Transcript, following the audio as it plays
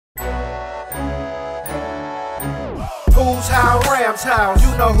Who's House, Rams House,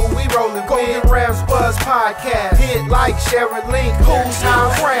 you know who we rollin' with. Rams Buzz Podcast, hit like, share and link. Who's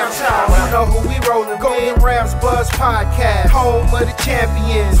House, Rams House, you know who we rollin' with. Rams Buzz Podcast, home of the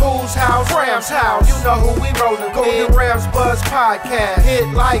champions. Who's House, Rams House, you know who we rollin' with. Rams Buzz Podcast, hit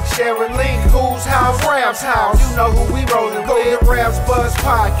like, share and link. Who's House, Rams House, you know who we rollin' with. Rams Buzz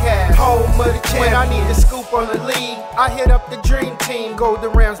Podcast, home of the champions. When I need a scoop on the league, I hit up the dream team. Go to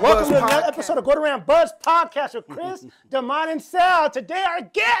Rams Buzz Podcast. Welcome to another episode of Go to Rams Buzz Podcast with Chris, Damon, and Sal. Today, our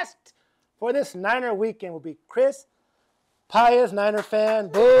guest for this Niner weekend will be Chris, Paez, Niner fan,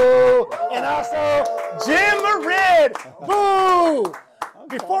 boo, and also Jim Merid, boo.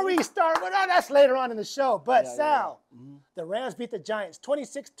 Before we start, well, no, that's later on in the show, but Sal, the Rams beat the Giants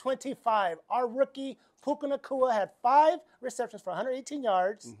 26-25. Our rookie, Puka Nacua, had 5 receptions for 118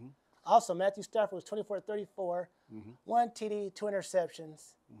 yards. Also, Matthew Stafford was 24-34, 1 TD, 2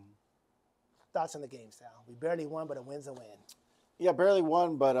 interceptions. Thoughts on the game, Sal? We barely won, but a win's a win. Yeah, barely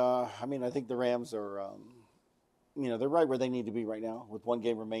won, but I mean, I think the Rams are, they're right where they need to be right now with 1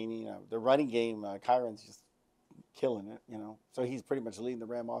 game remaining. The running game, Kyron's just killing it, so he's pretty much leading the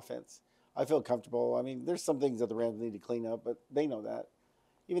Ram offense. I feel comfortable. I mean, there's some things that the Rams need to clean up, but they know that.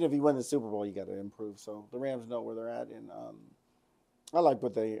 Even if you win the Super Bowl, you got to improve. So the Rams know where they're at, and I like where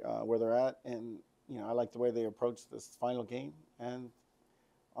they're at, and I like the way they approach this final game and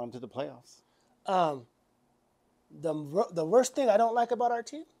on to the playoffs. The worst thing I don't like about our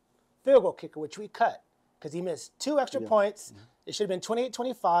team, field goal kicker, which we cut because he missed 2 extra points. It should have been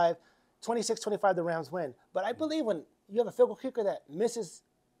 28-25, 26-25, the Rams win. But I believe when you have a field goal kicker that misses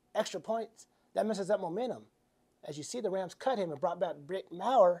extra points, that misses that momentum. As you see, the Rams cut him and brought back Brick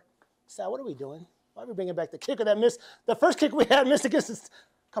Maurer. Sal, what are we doing? Why are we bringing back the kicker that missed? The first kick we had missed against us.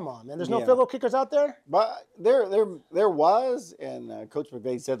 Come on, man. There's no field goal kickers out there? But there was, and Coach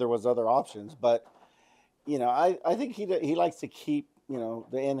McVay said there was other options. But, I think he likes to keep, the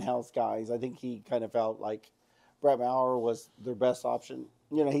in-house guys. I think he kind of felt like Brett Maurer was their best option.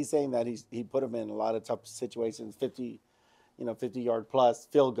 He's saying that he put him in a lot of tough situations, 50-yard plus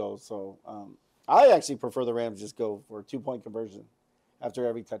field goals. So I actually prefer the Rams just go for a 2-point conversion after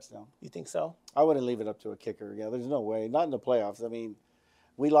every touchdown. You think so? I wouldn't leave it up to a kicker. Yeah, there's no way. Not in the playoffs. I mean,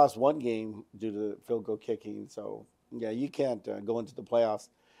 we lost 1 game due to field goal kicking. So, yeah, you can't go into the playoffs.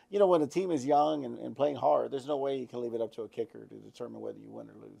 When a team is young and playing hard, there's no way you can leave it up to a kicker to determine whether you win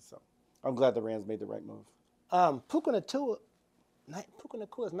or lose. So I'm glad the Rams made the right move. Puka Nacua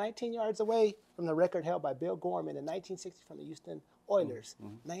is 19 yards away from the record held by Bill Gorman in 1960 from the Houston Oilers.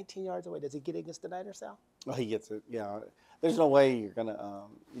 19 yards away. Does he get against the Niners, Sal? Oh, he gets it, yeah. There's no way you're going to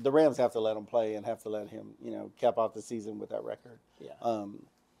the Rams have to let him play and have to let him, cap off the season with that record. Yeah.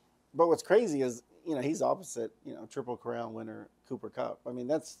 But what's crazy is, he's opposite, Triple Crown winner Cooper Kupp. I mean,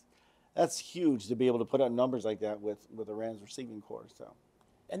 that's huge to be able to put up numbers like that with the Rams receiving corps. So.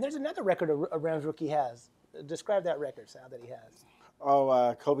 And there's another record a Rams rookie has. Describe that record, Sal, that he has.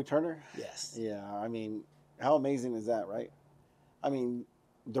 Oh, Kobe Turner? Yes. Yeah, I mean, how amazing is that, right? I mean,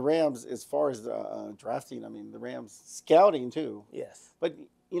 the Rams, as far as drafting, I mean, the Rams scouting too. Yes. But,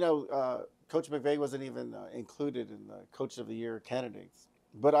 Coach McVay wasn't even included in the Coach of the Year candidates.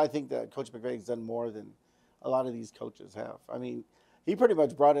 But I think that Coach McVay's done more than a lot of these coaches have. I mean, he pretty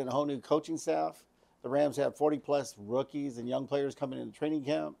much brought in a whole new coaching staff. The Rams have 40-plus rookies and young players coming into training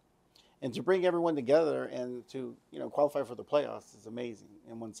camp. And to bring everyone together and to, qualify for the playoffs is amazing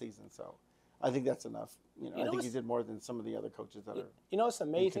in one season. So I think that's enough. I think he did more than some of the other coaches that are. It's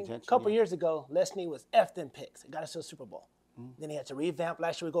amazing. A couple years ago, Lesney was effed in picks. It got us to the Super Bowl. Then he had to revamp.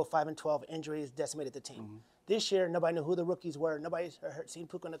 Last year we go 5-12. Injuries decimated the team. This year, nobody knew who the rookies were. Nobody's seen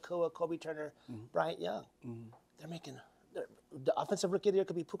Puka Nacua, Kobe Turner, Bryant Young. They're making the offensive rookie of the year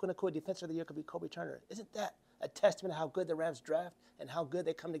could be Puka Nacua. Defensive of the year could be Kobe Turner. Isn't that a testament to how good the Rams draft and how good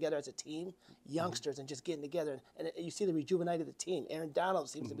they come together as a team, youngsters, and just getting together? And you see the rejuvenated the team. Aaron Donald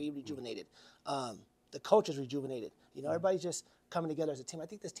seems to be rejuvenated. The coach is rejuvenated. Everybody's just coming together as a team. I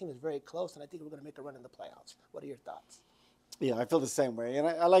think this team is very close, and I think we're going to make a run in the playoffs. What are your thoughts? Yeah, I feel the same way, and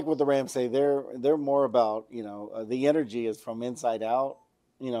I like what the Rams say. They're more about the energy is from inside out,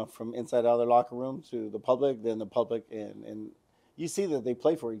 from inside out of their locker room to the public, then the public, and you see that they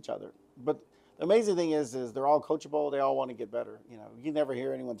play for each other. But the amazing thing is they're all coachable. They all want to get better. You never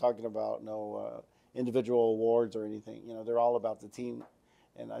hear anyone talking about individual awards or anything. They're all about the team,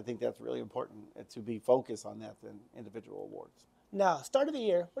 and I think that's really important to be focused on that than individual awards. Now, start of the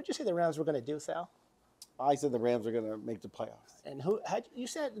year, what did you say the Rams were going to do, Sal? I said the Rams are going to make the playoffs. And you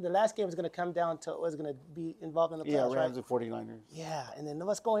said the last game was going to come down to was going to be involved in the playoffs, Yeah, Rams right? and 49ers. Yeah, and then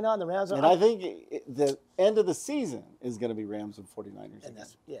what's going on? The Rams are. And I think the end of the season is going to be Rams and 49ers. And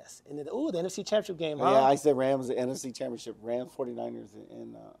that's yes. And then the NFC Championship game, huh? Yeah, I said Rams, the NFC Championship, Rams, 49ers,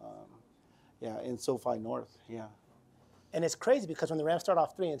 in SoFi North. Yeah. And it's crazy because when the Rams start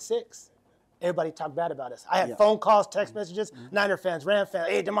off 3-6, everybody talked bad about us. I had phone calls, text messages, Niner fans, Ram fans.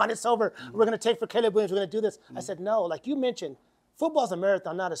 Hey, DeMond, it's over. We're going to take for Caleb Williams. We're going to do this. I said, no. Like you mentioned, football's a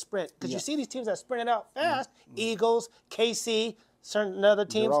marathon, not a sprint. Because you see these teams that sprinted out fast. Eagles, KC, certain other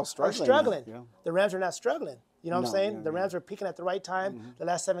teams are struggling. Yeah. The Rams are not struggling. You know what I'm saying? Yeah, the Rams are peaking at the right time. The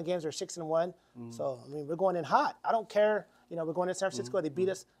last 7 games are 6-1. So, I mean, we're going in hot. I don't care. You know, we're going to San Francisco. They beat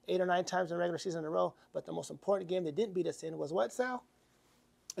us 8 or 9 times in the regular season in a row. But the most important game they didn't beat us in was what, Sal?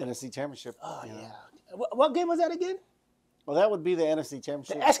 NFC Championship. Oh, yeah. What game was that again? Well, that would be the NFC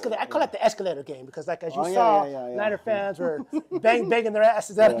Championship. The escalator. I call it the escalator game because, like, as you saw, Niner fans were banging their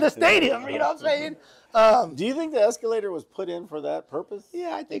asses out of the stadium. You know what I'm saying? Do you think the escalator was put in for that purpose?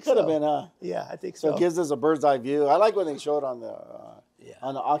 Yeah, I think it could have been, huh? Yeah, I think so. So It gives us a bird's eye view. I like when they show it on the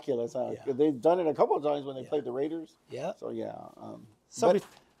Oculus. Yeah. They've done it a couple of times when they played the Raiders. Yeah. So yeah.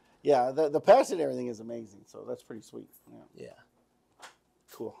 The pass and everything is amazing. So that's pretty sweet. Yeah.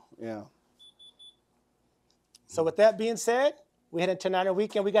 Cool. Yeah. So with that being said, we head into Niner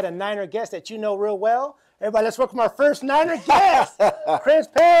weekend. We got a Niner guest that you know real well. Everybody, let's welcome our first Niner guest, Chris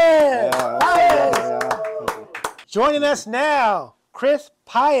Paez. Joining us now, Chris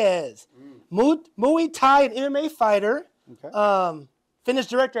Paez, Muay Thai and MMA fighter, fitness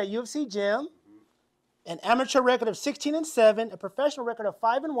director at UFC Gym, an amateur record of 16-7, a professional record of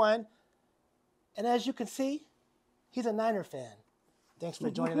 5-1, and as you can see, he's a Niner fan. Thanks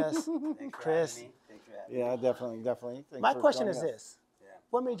for joining us, Chris. Yeah, definitely. My question is this.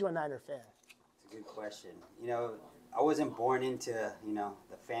 What made you a Niner fan? It's a good question. You know, I wasn't born into, the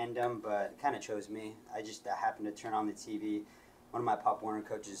fandom, but it kind of chose me. I happened to turn on the TV. One of my Pop Warner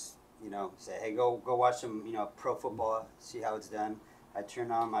coaches, said, hey, go watch some, pro football, see how it's done. I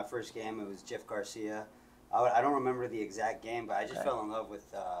turned on my first game. It was Jeff Garcia. I don't remember the exact game, but I just fell in love with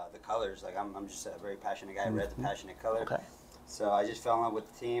the colors. Like, I'm just a very passionate guy. Red's a passionate color. Okay. So I just fell in love with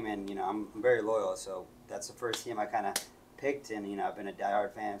the team, and, I'm very loyal. So that's the first team I kind of picked, and, I've been a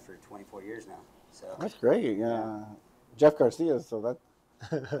diehard fan for 24 years now. So that's great. Yeah. Jeff Garcia, so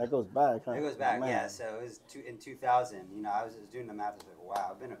that goes back. Huh? It goes back, yeah. So it was in 2000. I was doing the math. I was like, wow,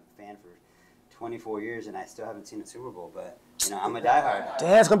 I've been a fan for 24 years, and I still haven't seen a Super Bowl. But I'm a diehard.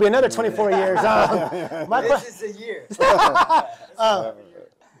 Damn, it's gonna be another 24 years. This is a year.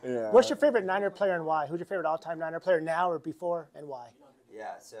 What's your favorite Niner player and why? Who's your favorite all-time Niner player now or before, and why?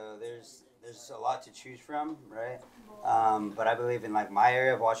 Yeah, so there's a lot to choose from, right? But I believe in my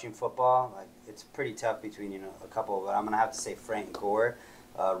area of watching football, it's pretty tough between a couple. But I'm gonna have to say Frank Gore,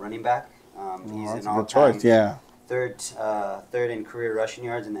 running back. He's an all-time third in career rushing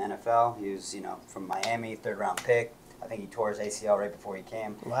yards in the NFL. He was from Miami, 3rd round pick. I think he tore his ACL right before he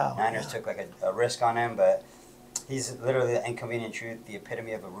came. Wow. Niners took a risk on him, but he's literally the inconvenient truth, the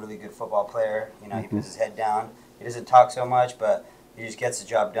epitome of a really good football player. He puts his head down. He doesn't talk so much, but he just gets the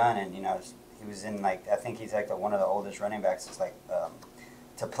job done. And he was in I think he's one of the oldest running backs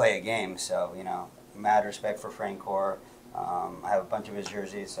to play a game. So mad respect for Frank Gore. I have a bunch of his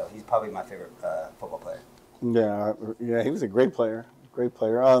jerseys, so he's probably my favorite football player. Yeah, he was a great player.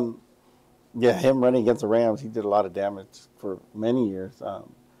 Him running against the Rams, he did a lot of damage for many years.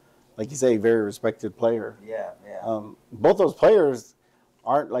 Like you say, very respected player. Yeah. Both those players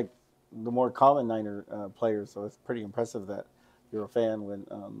aren't like the more common Niner players, so it's pretty impressive that you're a fan when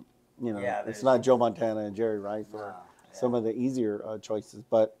it's not Joe Montana and Jerry Rice or some of the easier choices.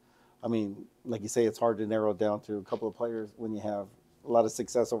 But I mean, like you say, it's hard to narrow it down to a couple of players when you have a lot of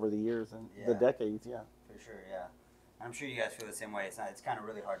success over the years and the decades. Yeah. For sure. Yeah. I'm sure you guys feel the same way. It's kind of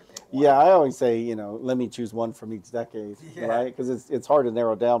really hard to pick one. Yeah, I always say, let me choose one from each decade, right? Because it's hard to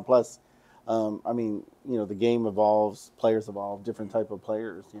narrow down. Plus, the game evolves, players evolve, different type of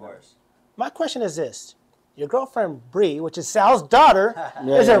players. Of course. My question is this. Your girlfriend, Bree, which is Sal's daughter,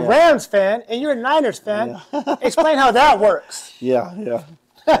 is a Rams fan, and you're a Niners fan. Yeah. Explain how that works. Yeah.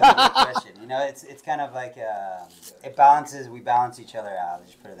 That's a good question. It's kind of like it balances. We balance each other out.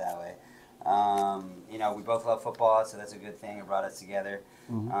 Let's just put it that way. We both love football, so that's a good thing. It brought us together.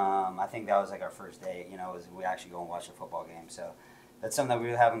 I think that was our first date. Was we actually go and watch a football game. So that's something that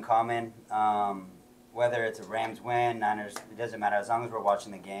we have in common. Whether it's a Rams win, Niners, it doesn't matter as long as we're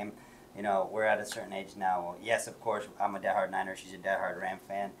watching the game. We're at a certain age now. Well, yes, of course, I'm a diehard Niner. She's a diehard Ram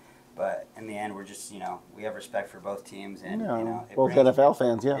fan. But in the end, we're just, we have respect for both teams, and it both brings, NFL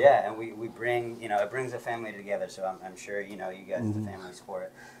fans, yeah. Yeah, and we bring, it brings a family together. So I'm sure, you guys is a family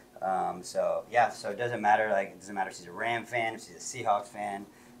sport. So it doesn't matter. Like, it doesn't matter if she's a Ram fan, if she's a Seahawks fan,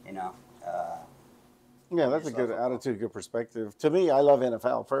 Yeah, that's a good attitude, good perspective. To me, I love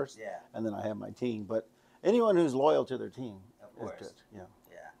NFL first, Yeah. and then I have my team. But anyone who's loyal to their team is course. good. Yeah.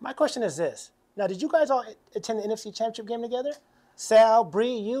 My question is this. Now, did you guys all attend the NFC Championship game together? Sal,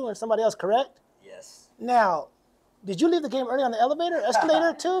 Bree, you, and somebody else, correct? Yes. Now, did you leave the game early on the elevator,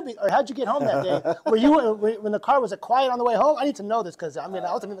 escalator, too? Or how'd you get home that day? Were you, when the car was quiet on the way home? I need to know this because, I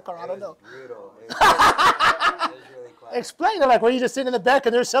was in the car, I don't know. Brutal. It was really quiet. Explain it, like, were you just sitting in the back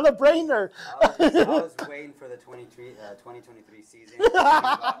and they're celebrating, or? I was waiting for the 2023 season.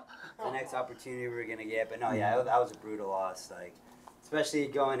 About the next opportunity we were going to get. But no, that was a brutal loss. Like, especially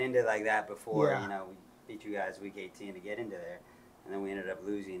going into like that before, we beat you guys week 18 to get into there. And then we ended up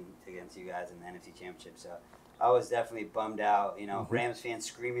losing against you guys in the NFC Championship. So I was definitely bummed out. Rams fans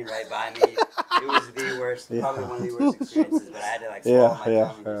screaming right by me. It was the worst, probably one of the worst experiences. But I had to like swallow my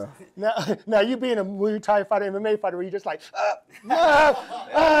tongue. And Now you being a Muay Thai fighter, MMA fighter, were you just like,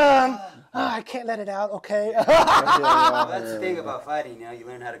 I can't let it out, okay? Well, that's the thing about fighting. You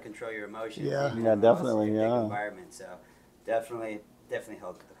learn how to control your emotions. Yeah. Even Yeah, in definitely, a big yeah. environment. So definitely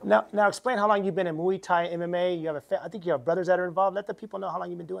helped. Now explain how long you've been in Muay Thai, MMA. You have I think you have brothers that are involved. Let the people know how long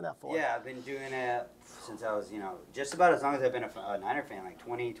you've been doing that for. Yeah, I've been doing it since I was, just about as long as I've been a Niner fan, like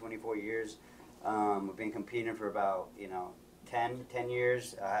 20, 24 years. We've been competing for about, 10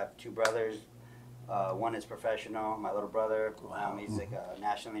 years. I have two brothers. One is professional, my little brother. He's like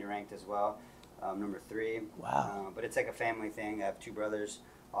nationally ranked as well, number 3. Wow. But it's like a family thing. I have two brothers,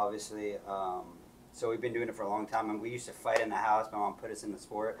 obviously. So we've been doing it for a long time, and we used to fight in the house. My mom put us in the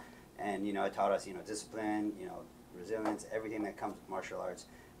sport, and it taught us, discipline, resilience, everything that comes with martial arts.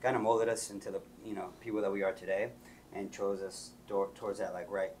 Kind of molded us into the, people that we are today, and chose us towards that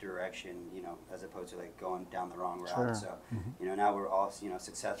like right direction, as opposed to like going down the wrong route. Sure. So, now we're all,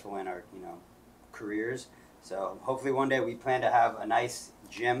 successful in our, careers. So hopefully one day we plan to have a nice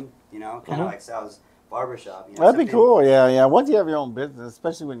gym, kind of like Sal's barbershop. That'd be cool, yeah. Once you have your own business,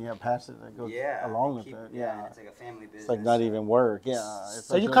 especially when you have passion that goes along with it. Yeah, it's like a family business. It's like not even work, yeah. It's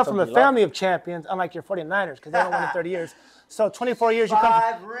So like you doing come from a something you love. family of champions, unlike your 49ers, because they don't win in 30 years. So 24 years,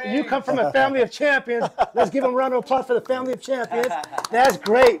 you come from a family of champions. Let's give them a round of applause for the family of champions. That's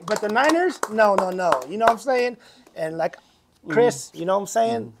great. But the Niners, no. You know what I'm saying? And like Chris, you know what I'm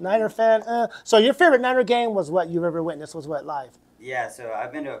saying? Niner fan. So your favorite Niner game was what you've ever witnessed? Was what, live? Yeah, so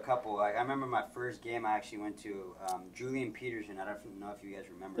I've been to a couple. Like, I remember my first game I actually went to, Julian Peterson. I don't know if you guys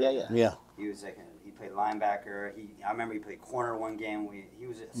remember. Yeah. He was like, he played linebacker. I remember he played corner one game. He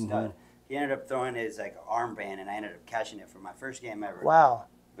was a stud. He ended up throwing his like armband, and I ended up catching it for my first game ever. Wow.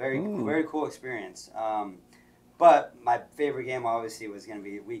 Very cool experience. But my favorite game obviously was going to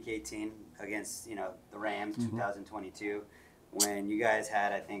be Week 18 against the Rams, 2022. When you guys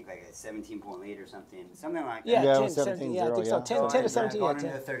had, I think, like a 17-point lead or something like that. Yeah, Yeah, it 10, was 17, yeah, I think so. 10 to 17. Going Yeah,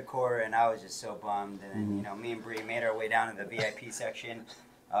 into the third quarter, and I was just so bummed. And then, me and Bree made our way down to the VIP section.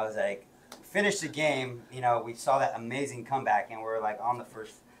 I was like, finished the game. We saw that amazing comeback, and we were like on the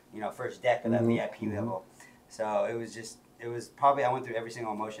first deck of that VIP level. So it was probably, I went through every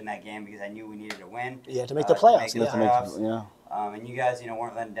single emotion that game because I knew we needed to win. Yeah, to make the playoffs. And you guys,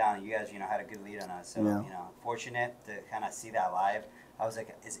 weren't letting down. You guys, had a good lead on us. So, fortunate to kind of see that live. I was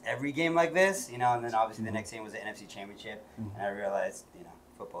like, is every game like this? And then obviously the next game was the NFC Championship. And I realized,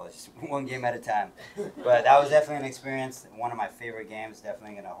 football is just one game at a time. But that was definitely an experience. One of my favorite games.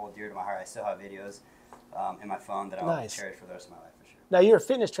 Definitely going to hold dear to my heart. I still have videos in my phone that I'll cherish for the rest of my life for sure. Now, you're a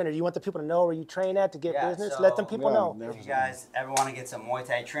fitness trainer. Do you want the people to know where you train at to get business? Let them people know. If you guys ever want to get some Muay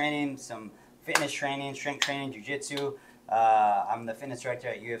Thai training, some fitness training, strength training, jiu-jitsu, I'm the fitness director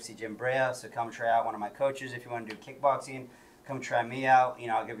at UFC Gym Brea, so come try out one of my coaches. If you want to do kickboxing, come try me out.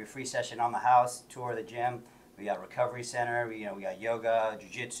 I'll give you a free session on the house, tour of the gym. We got recovery center, we got yoga,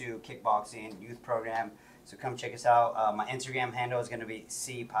 jiu-jitsu, kickboxing, youth program. So come check us out. My Instagram handle is going to be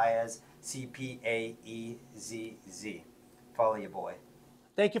Paez, CPAEZZ. Follow your boy.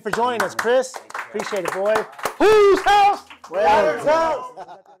 Thank you for joining us, Chris. Appreciate it, boy. Whose house? Latter's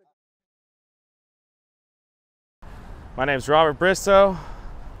house. My name's Robert Bristow,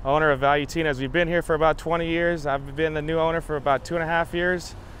 owner of Valutinas. We've been here for about 20 years. I've been the new owner for about 2.5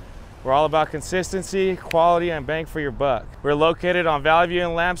 years. We're all about consistency, quality, and bang for your buck. We're located on Valley View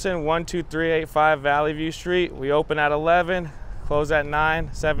in Lamson, 12385 Valley View Street. We open at 11, close at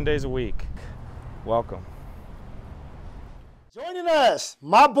 9, 7 days a week. Welcome. Joining us,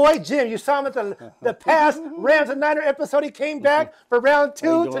 my boy Jim. You saw him at the past Rams and Niner episode. He came back for round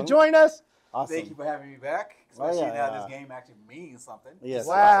 2 to join us. Awesome. Thank you for having me back. Especially now this game actually means something. Yes.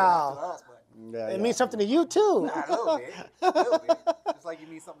 Wow. To us, but It means something to you too. a little bit. A little bit. Just like you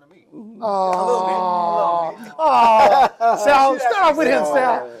mean something to me. Oh, A little bit. oh, Sal, start off with him,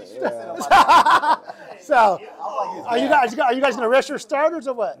 Sal. So, are you guys gonna rest your starters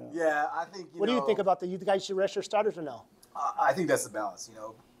or what? Yeah, I think. What do you think about that? You guys should rest your starters or no? I think that's the balance,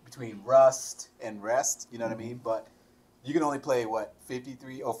 between rust and rest. You know what I mean? But you can only play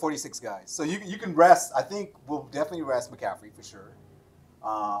 53 or 46 guys. So you can rest. I think we'll definitely rest McCaffrey for sure.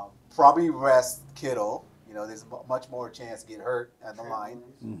 Probably rest Kittle. There's much more chance to get hurt at the line.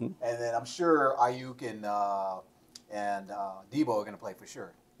 Mm-hmm. And then I'm sure Ayuk and Debo are going to play for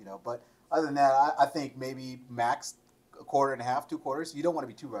sure. But other than that, I think maybe max a quarter and a half, 2 quarters. You don't want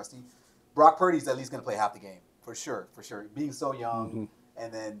to be too rusty. Brock Purdy's at least going to play half the game for sure. Being so young. Mm-hmm.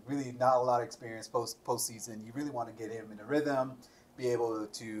 And then really not a lot of experience postseason. You really want to get him in the rhythm, be able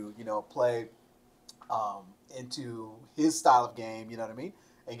to, play into his style of game, you know what I mean?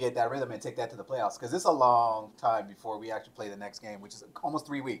 And get that rhythm and take that to the playoffs. Because it's a long time before we actually play the next game, which is almost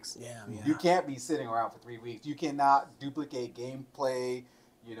 3 weeks. Yeah. You can't be sitting around for 3 weeks. You cannot duplicate gameplay,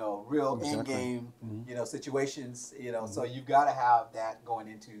 real in-game, situations, so you've got to have that going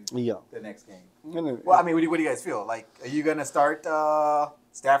into the next game. Well, I mean, what do you guys feel? Like, are you going to start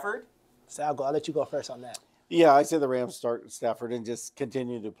Stafford? Sal, I'll let you go first on that. Yeah, I say the Rams start Stafford and just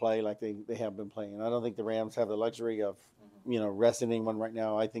continue to play like they have been playing. I don't think the Rams have the luxury of, resting anyone right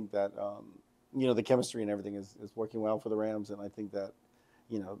now. I think that, the chemistry and everything is working well for the Rams, and I think that,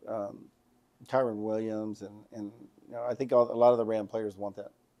 Tyron Williams and I think a lot of the Ram players want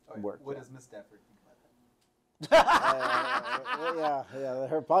that work. What does Miss Stafford think about that? Yeah,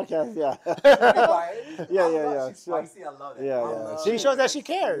 her podcast, yeah. Yeah. She's spicy. I love it. Yeah. She shows that she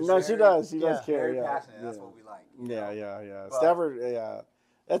cares. No, she does. She does care. Very passionate. That's what we like. Yeah. But Stafford,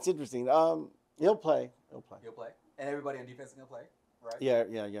 that's interesting. He'll play. He'll play. And everybody on defense is going to play, right? Yeah.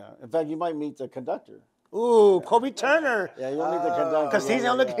 In fact, you might meet the conductor. Ooh, Kobe Turner. Yeah, you'll meet the conductor. Because he's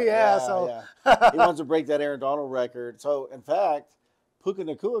on the so. He wants to break that Aaron Donald record. So, in fact, Puka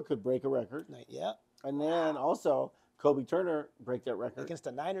Nacua could break a record. Yeah. And then also Kobe Turner break that record. Against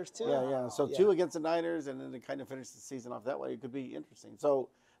the Niners, too. Yeah. So 2 against the Niners, and then to kind of finish the season off that way, it could be interesting. So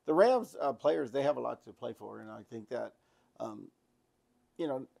the Rams players, they have a lot to play for, and I think that,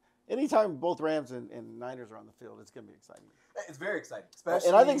 anytime both Rams and Niners are on the field, it's going to be exciting. It's very exciting. Especially,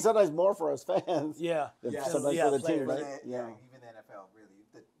 and I think sometimes more for us fans. Yeah. Sometimes for the team, right? Even the NFL, really.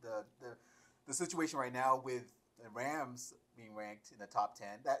 The situation right now with the Rams being ranked in the top 10,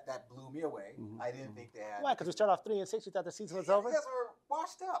 that blew me away. Mm-hmm. I didn't think they had. Why? Because we started off 3-6. You thought the season was over? You guys were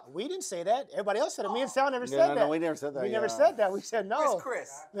washed up. We didn't say that. Everybody else said it. Me and Sal never said that. No, we never said that. We never said that. We said no.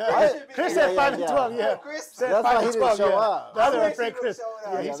 Chris. Chris said 5-12. Yeah. Chris said that's 5-12. why he didn't show up. The other one, Frank Chris.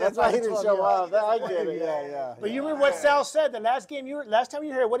 Yeah, that's why he didn't show up. I get it. Yeah. But you remember what Sal said the last time you were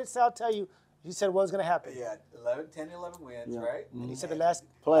here? What did Sal tell you? He said what was going to happen. Yeah, 10-11 wins, right? And he said the last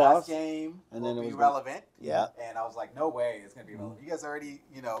playoffs game and then will it be was relevant. Yeah. And I was like, no way it's going to be relevant. You guys already,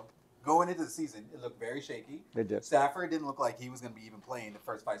 going into the season, it looked very shaky. It did. Stafford didn't look like he was going to be even playing the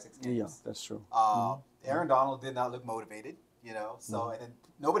first 5-6 games. Yeah, that's true. Aaron Donald did not look motivated, So and then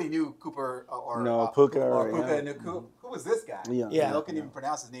nobody knew Cooper or Puka. Who was this guy? Yeah. Couldn't even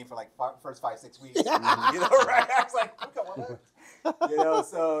pronounce his name for like first 5-6 weeks. Right? I was like, Puka, what?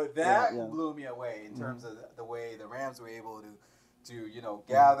 So that blew me away in terms of the way the Rams were able to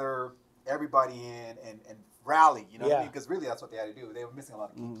gather everybody in and rally, what I mean? Because really that's what they had to do. They were missing a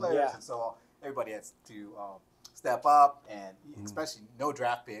lot of key players, and so everybody has to step up, and especially no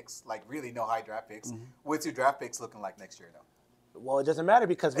draft picks, like really no high draft picks. What's your draft picks looking like next year, though? Well, it doesn't matter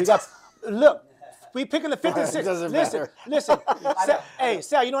because we got look. We picking the 5th and 6th. Listen.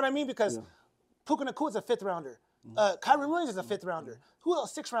 Sal, you know what I mean? Because Puka Nacua is a 5th rounder. Kyron Williams is a 5th rounder. Who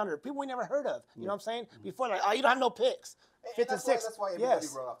else? 6th rounder. People we never heard of. You know what I'm saying? Before, like, you don't have no picks. 5th and 6th. That's why everybody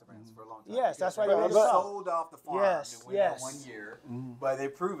wrote off the Rams for a long time. Yes, that's why they wrote sold off the farm to win that 1 year. But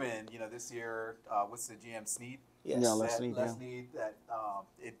they've proven, this year, what's the GM Snead? Yes. Les Snead. That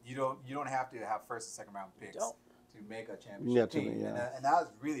you don't have to have 1st and 2nd round picks to make a championship team. And that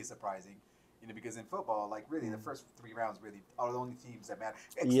was really surprising. Because in football, like really the first 3 rounds really are the only teams that matter.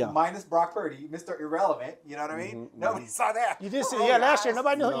 Minus Brock Purdy, Mr. Irrelevant. You know what I mean? Nobody saw that. You did see, last year.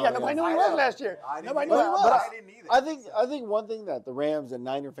 Nobody knew. Nobody knew who he was last year. Nobody knew who he was. But I didn't either. I think one thing that the Rams and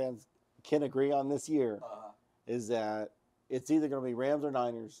Niner fans can agree on this year is that it's either going to be Rams or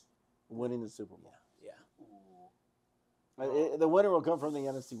Niners winning the Super Bowl. Yeah. The winner will come from the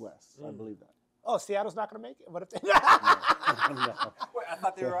NFC West. I believe that. Oh, Seattle's not going to make it? What if they? Wait, I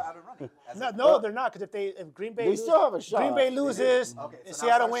thought they were out of running. No, they're not. Because if Green Bay They still have a shot. Green Bay loses, Okay, and so an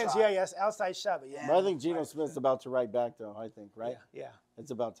Seattle outside wins. shot. Yeah, yes, outside shot. But yeah, But I think Geno Smith's about to write back, though. I think, right? yeah.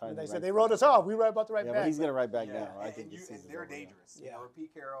 It's about time. They to said write they wrote us off. We were about to write Yeah, back. but he's going to write back Yeah, now. I and think this season's they're over now. dangerous. Yeah. You know,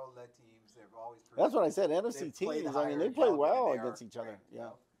 Pete Carroll led teams. They've always. That's what I said. They've NFC played teams. the I mean, they higher play caliber well than they against are each other. ranked, you Yeah.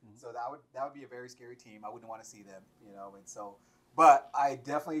 know? So that would be a very scary team. I wouldn't want to see them. You know, and so, but I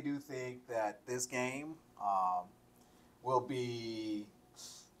definitely do think that this game will be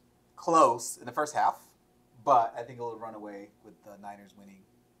close in the first half, but I think it'll run away with the Niners winning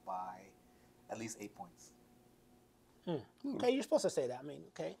by at least 8 points. Okay, you're supposed to say that. I mean,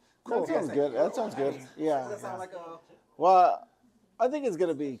 okay, cool. That sounds good. That sounds good. Yeah. Does that sound like a? Well, I think it's going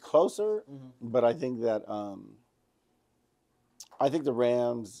to be closer, but I think that I think the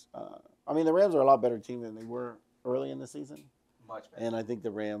Rams. I mean, the Rams are a lot better team than they were early in the season, Much better. and I think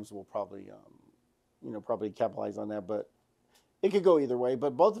the Rams will probably, probably capitalize on that. But it could go either way.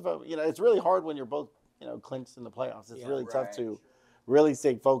 But both of them, it's really hard when you're both, clinched in the playoffs. It's really tough to really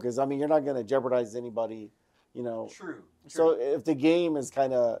stay focused. I mean, you're not going to jeopardize anybody, True. So if the game is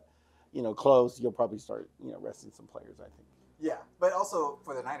kind of, close, you'll probably start, resting some players, I think. Yeah, but also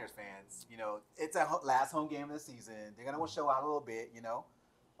for the Niners fans, it's a last home game of the season. They're gonna want to show out a little bit,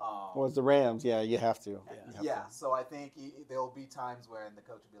 Well, it's the Rams. Yeah, you have to. You have Yeah, to. so I think there will be times when the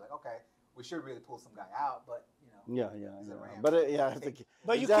coach will be like, okay, we should really pull some guy out, but Yeah. It's the Rams. But yeah, if the,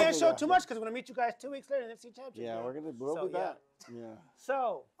 But you exactly, can't show yeah. too much because we're gonna meet you guys 2 weeks later in the NFC Championship. Yeah, game. we'll So, be yeah. back. Yeah.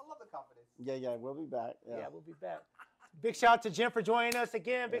 So I love the confidence. Yeah, we'll be back. yeah, we'll be back. Big shout out to Jim for joining us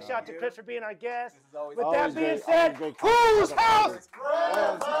again. Big shout out to Chris for being our guest. This is always With Always that being great, said, always great whose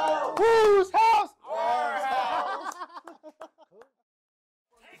content. house? Whose house?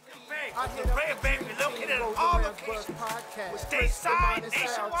 The Red Bakery located at all locations. With stateside,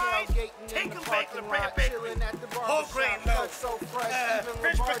 nationwide, take them back to the Red Bakery. Whole grain loaf,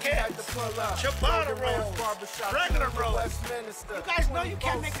 French briquettes, ciabatta rolls, regular rolls. You guys know you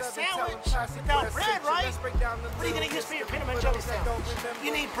can't make a sandwich without bread, right? What are you going to use for your peanut butter jelly sandwich?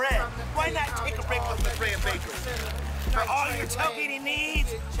 You need bread. Why not take a break from the Red Bakery? For all your tailgating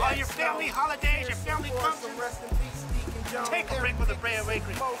needs, all your family holidays, your family functions, take a break with the Bread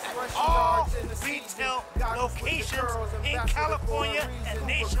Bakery at all retail locations in California and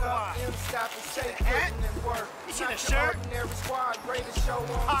nationwide. You see the hat? You see the shirt?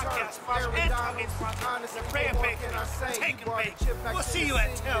 Podcast sponsor and tailgate sponsor, the Bread Bakery. Take a break. We'll see you at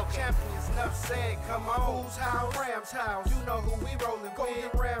tailgate. Enough said, come on. Who's house? Rams house. You know who we rollin' Golden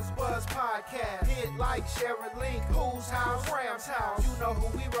Rams Buzz Podcast. Hit like, share a link. Who's house? Rams house. You know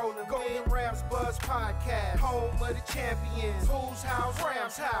who we rollin' Golden Rams Buzz Podcast. Home of the champions. Who's house?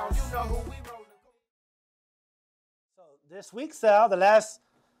 Rams house. You know who we rollin'. So this week, Sal, the last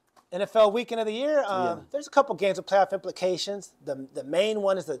NFL weekend of the year, there's a couple games with playoff implications. The main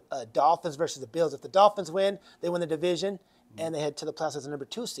one is the Dolphins versus the Bills. If the Dolphins win, they win the division, and they head to the playoffs as the number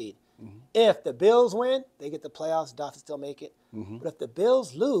 2 seed. If the Bills win, they get the playoffs. Dolphins still make it. But if the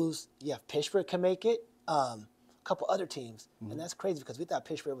Bills lose, you have Pittsburgh can make it. A couple other teams, and that's crazy because we thought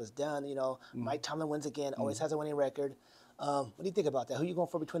Pittsburgh was done. Mike Tomlin wins again, always has a winning record. What do you think about that? Who are you going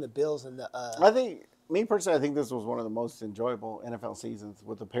for between the Bills and the? I think, me personally, I think this was one of the most enjoyable NFL seasons,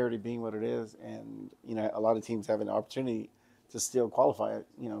 with the parity being what it is, and a lot of teams having the opportunity to still qualify.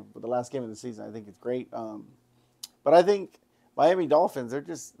 With the last game of the season, I think it's great. But I think Miami Dolphins,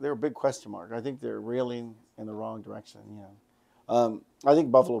 they're a big question mark. I think they're reeling in the wrong direction. I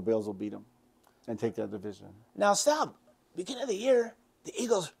think Buffalo Bills will beat them and take that division. Now, Sal, beginning of the year, the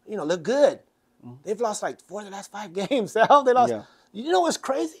Eagles, look good. They've lost like 4 of the last 5 games. Sal, they lost. Yeah. You know what's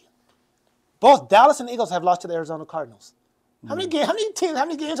crazy? Both Dallas and Eagles have lost to the Arizona Cardinals. How many games have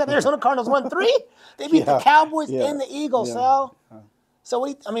the Arizona Cardinals won? 3? They beat the Cowboys and the Eagles, Sal. So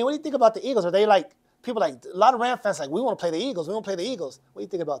what do you think about the Eagles? Are they like people a lot of Ram fans we want to play the Eagles. We want to play the Eagles. What do you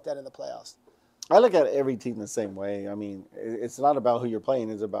think about that in the playoffs? I look at every team the same way. I mean, it's not about who you're playing;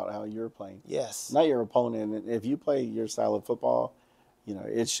 it's about how you're playing. Yes. Not your opponent. And if you play your style of football,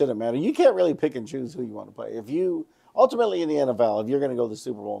 it shouldn't matter. You can't really pick and choose who you want to play. If you ultimately in the NFL, if you're going to go to the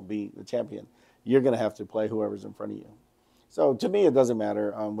Super Bowl and be the champion, you're going to have to play whoever's in front of you. So to me, it doesn't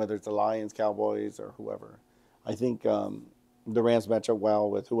matter whether it's the Lions, Cowboys, or whoever. I think the Rams match up well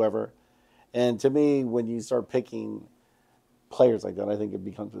with whoever. And to me, when you start picking players like that, I think it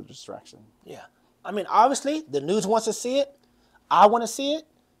becomes a distraction. Yeah. I mean, obviously, the news wants to see it. I want to see it.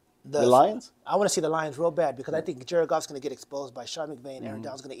 The Lions? I want to see the Lions real bad because I think Jared Goff's going to get exposed by Sean McVay and Aaron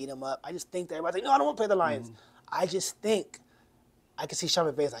Donald's going to eat him up. I just think that everybody's like, no, I don't want to play the Lions. I just think I can see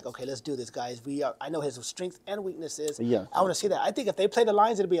Sean McVay's like, okay, let's do this, guys. I know his strengths and weaknesses. Yeah. I want to see that. I think if they play the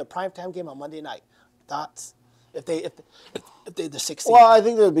Lions, it'll be a primetime game on Monday night. Thoughts? If they the 16th. Well, I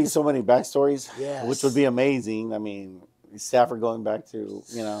think there would be so many backstories, Yes. which would be amazing. I mean, Stafford going back to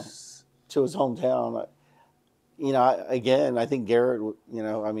to his hometown. Again, I think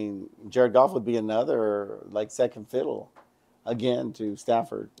Jared Goff would be another like second fiddle again to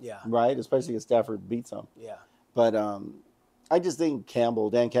Stafford. Yeah. Right? Especially if Stafford beats him. Yeah. But I just think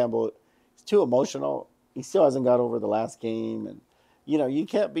Dan Campbell, is too emotional. He still hasn't got over the last game, and you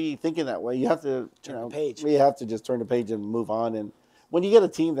can't be thinking that way. You have to Turn the page. We have to just turn the page and move on. And when you get a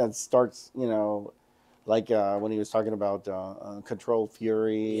team that starts, like when he was talking about control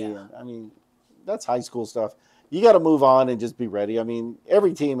fury, Yeah. and, I mean, that's high school stuff. You got to move on and just be ready. I mean,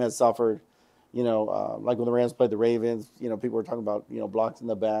 every team has suffered. Like when the Rams played the Ravens, people were talking about blocks in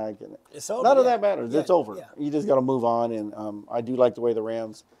the back, and It's over, none of yeah. that matters. Yeah, It's over. yeah. You just got to move on. And I do like the way the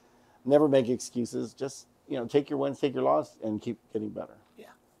Rams never make excuses. Just take your wins, take your loss, and keep getting better. Yeah.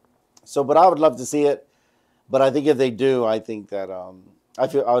 So, but I would love to see it. But I think if they do, I think that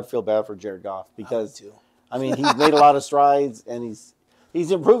I would feel bad for Jared Goff because too. I mean he's made a lot of strides and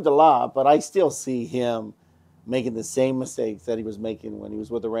he's improved a lot, but I still see him making the same mistakes that he was making when he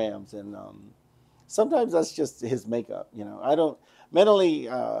was with the Rams, and sometimes that's just his makeup. I don't mentally.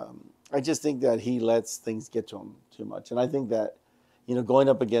 I just think that he lets things get to him too much, and I think that going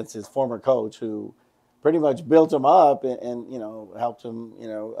up against his former coach who pretty much built him up and helped him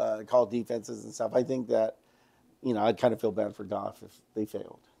call defenses and stuff. I think that I'd kind of feel bad for Goff if they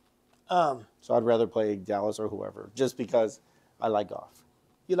failed. So I'd rather play Dallas or whoever, just because I like Goff.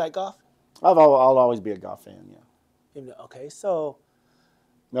 You like Goff? I'll always be a Goff fan. Yeah. Okay, so.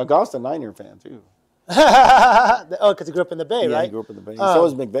 Now Goff's a Niner fan too. Because he grew up in the Bay, Yeah, right? he grew up in the Bay. So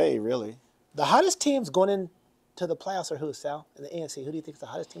is McVay, really. The hottest teams going into the playoffs are who, Sal? In the AFC, who do you think is the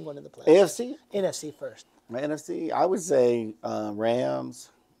hottest team going into the playoffs? AFC? NFC first. My NFC, I would say Rams.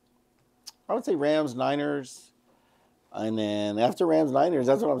 I would say Rams, Niners, and then after Rams, Niners,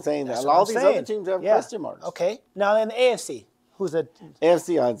 that's what I'm saying. That's All what these I'm other saying. teams have Yeah. question marks. Okay. Now in the AFC, who's the?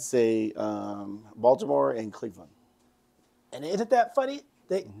 AFC, I'd say Baltimore and Cleveland. And isn't that funny?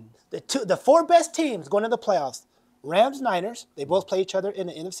 The four best teams going to the playoffs: Rams, Niners. They both play each other in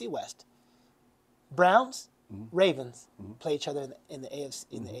the NFC West. Browns, Ravens play each other in the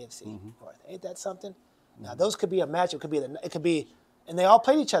AFC North. Ain't that something? Now those could be a match. It could be, and they all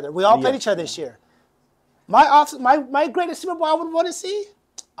played each other. We all played each other this year. My greatest Super Bowl I would want to see,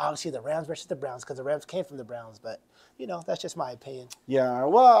 obviously the Rams versus the Browns, because the Rams came from the Browns. But that's just my opinion. Yeah,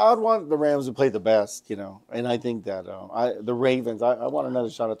 well, I'd want the Rams to play the best, and I think that the Ravens. I want another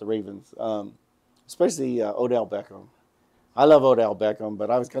shot at the Ravens, especially Odell Beckham. I love Odell Beckham,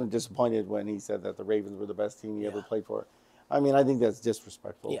 but I was kind of disappointed when he said that the Ravens were the best team he ever played for. I mean, I think that's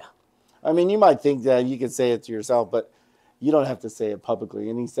disrespectful. Yeah. I mean, you might think that you could say it to yourself, but you don't have to say it publicly.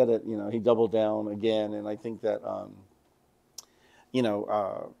 And he said it, he doubled down again. And I think that,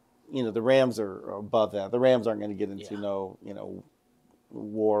 the Rams are above that. The Rams aren't going to get into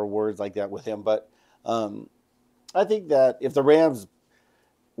war words like that with him. But I think that if the Rams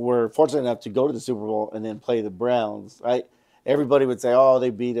were fortunate enough to go to the Super Bowl and then play the Browns, everybody would say, oh, they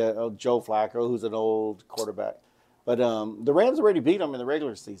beat Joe Flacco, who's an old quarterback. But the Rams already beat them in the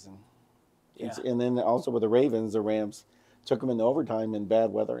regular season. Yeah. And then also with the Ravens, the Rams took them into overtime in bad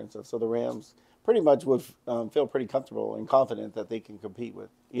weather and stuff. So the Rams pretty much would feel pretty comfortable and confident that they can compete with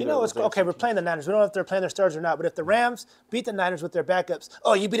either. It's okay. We're playing the Niners. We don't know if they're playing their stars or not. But if the Rams beat the Niners with their backups,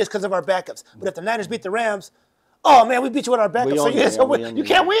 oh, you beat us because of our backups. But if the Niners beat the Rams, oh man, we beat you with our backups. You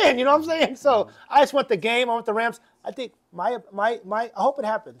can't win. You know what I'm saying? So I just want the game. I want the Rams. I think I hope it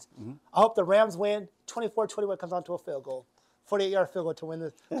happens. I hope the Rams win 24-21, comes on to a field goal. 48-yard field goal to win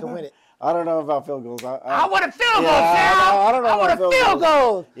it. I don't know about field goals. I want a field goal, Sal. I don't know I want a field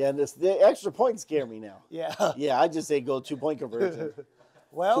goal. Yeah, the extra points scare me now. Yeah. Yeah, I just say go 2-point conversion.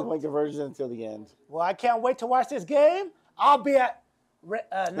 Well, 2-point conversion until the end. Well, I can't wait to watch this game. I'll be at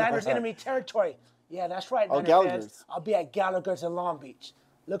Niners enemy territory. Yeah, that's right, Niners fans. I'll be at Gallagher's in Long Beach.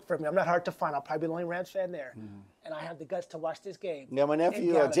 Look for me. I'm not hard to find. I'll probably be the only Rams fan there. And I have the guts to watch this game. Yeah, my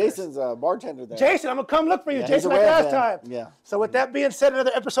nephew, Jason's a bartender there. Jason, I'm going to come look for you. Jason, like last time. Yeah. So with that being said,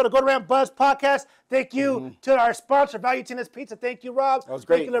 another episode of Go to Ram Buzz Podcast. Thank you to our sponsor, Value Tina's Pizza. Thank you, Rob. That was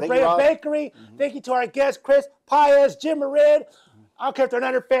great. Thank you, La Brea Bakery. Thank you to our guests, Chris, Paez, Jim Merid. I don't care if they're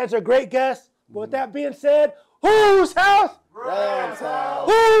Niner fans or great guests. But with that being said, whose house? Rams house.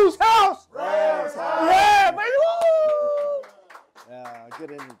 Whose house? Rams house. Yeah, baby. Woo! Yeah,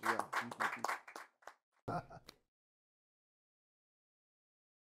 good energy. Yeah.